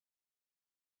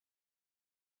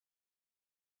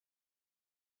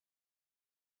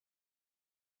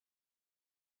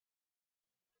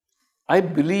I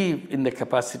believe in the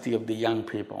capacity of the young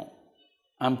people.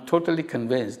 I'm totally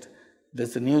convinced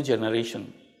there's a new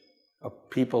generation of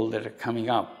people that are coming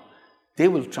up. They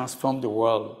will transform the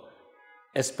world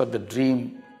as per the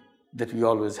dream that we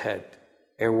always had.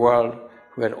 A world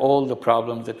where all the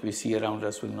problems that we see around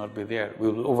us will not be there. We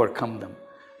will overcome them.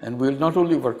 And we will not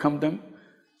only overcome them,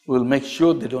 we will make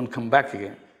sure they don't come back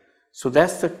again. So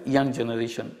that's the young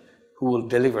generation who will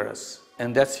deliver us.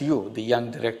 And that's you, the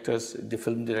young directors, the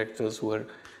film directors who are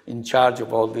in charge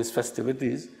of all these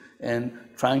festivities and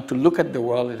trying to look at the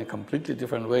world in a completely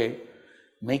different way,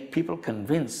 make people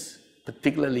convince,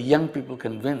 particularly young people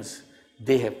convince,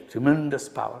 they have tremendous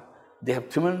power. They have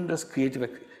tremendous creative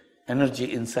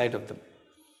energy inside of them.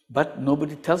 But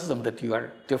nobody tells them that you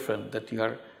are different, that you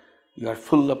are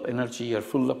full of energy, you are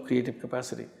full of creative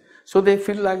capacity. So they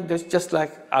feel like they're just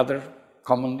like other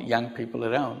common young people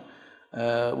around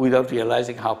without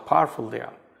realizing how powerful they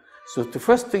are. So the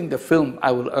first thing, the film,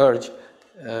 I will urge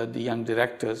the young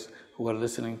directors who are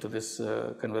listening to this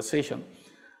conversation,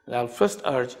 I'll first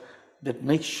urge that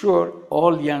make sure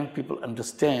all young people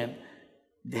understand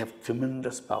they have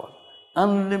tremendous power,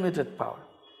 unlimited power.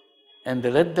 And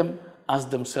they let them ask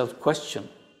themselves question,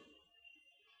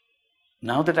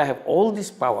 now that I have all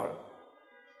this power,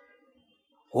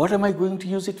 what am I going to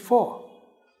use it for?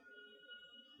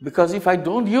 Because if I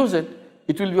don't use it,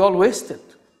 it will be all wasted.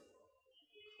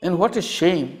 And what a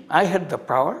shame, I had the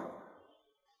power,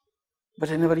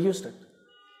 but I never used it.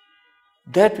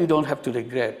 That we don't have to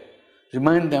regret.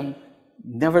 Remind them,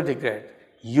 never regret,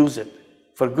 use it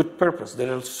for good purpose.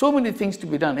 There are so many things to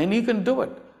be done and you can do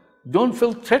it. Don't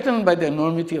feel threatened by the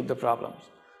enormity of the problems.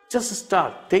 Just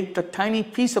start, take the tiny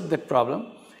piece of that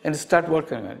problem and start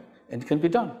working on it, and it can be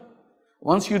done.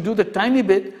 Once you do the tiny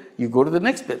bit, you go to the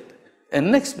next bit,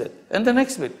 and next bit, and the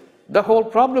next bit. The whole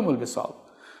problem will be solved.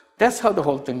 That's how the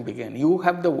whole thing began. You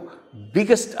have the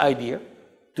biggest idea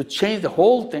to change the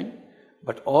whole thing,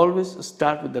 but always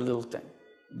start with the little thing,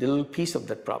 the little piece of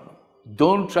that problem.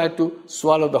 Don't try to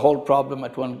swallow the whole problem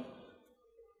at one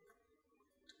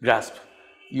grasp.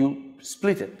 You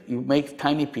split it, you make a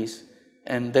tiny piece,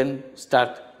 and then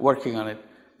start working on it,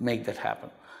 make that happen.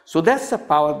 So that's the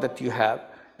power that you have,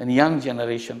 and young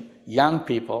generation, young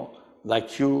people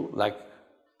like you, like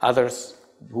others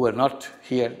who are not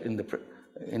here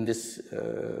in this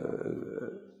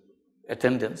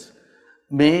attendance,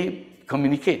 may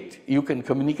communicate. You can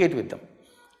communicate with them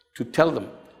to tell them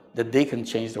that they can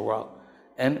change the world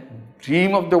and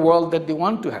dream of the world that they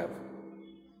want to have.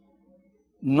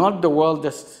 Not the world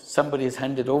that somebody has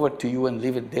handed over to you and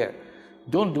leave it there.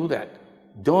 Don't do that.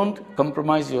 Don't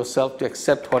compromise yourself to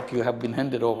accept what you have been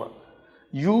handed over.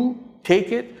 You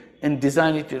take it and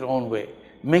design it your own way.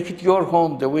 Make it your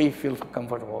home the way you feel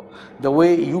comfortable, the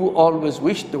way you always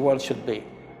wish the world should be.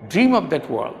 Dream of that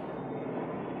world.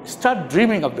 Start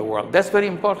dreaming of the world. That's very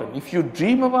important. If you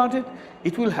dream about it,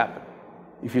 it will happen.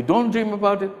 If you don't dream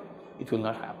about it, it will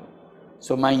not happen.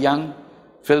 So my young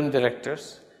film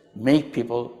directors, make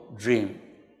people dream.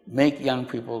 Make young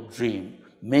people dream.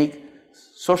 Make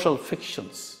social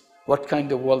fictions. What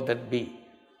kind of world that be?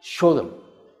 Show them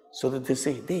so that they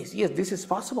say, yes, this is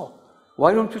possible.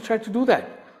 Why don't you try to do that?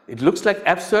 It looks like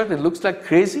absurd, it looks like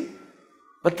crazy,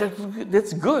 but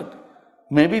that's good.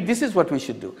 Maybe this is what we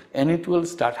should do, and it will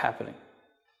start happening.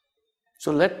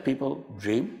 So let people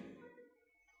dream,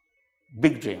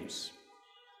 big dreams,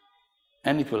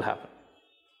 and it will happen.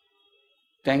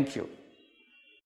 Thank you.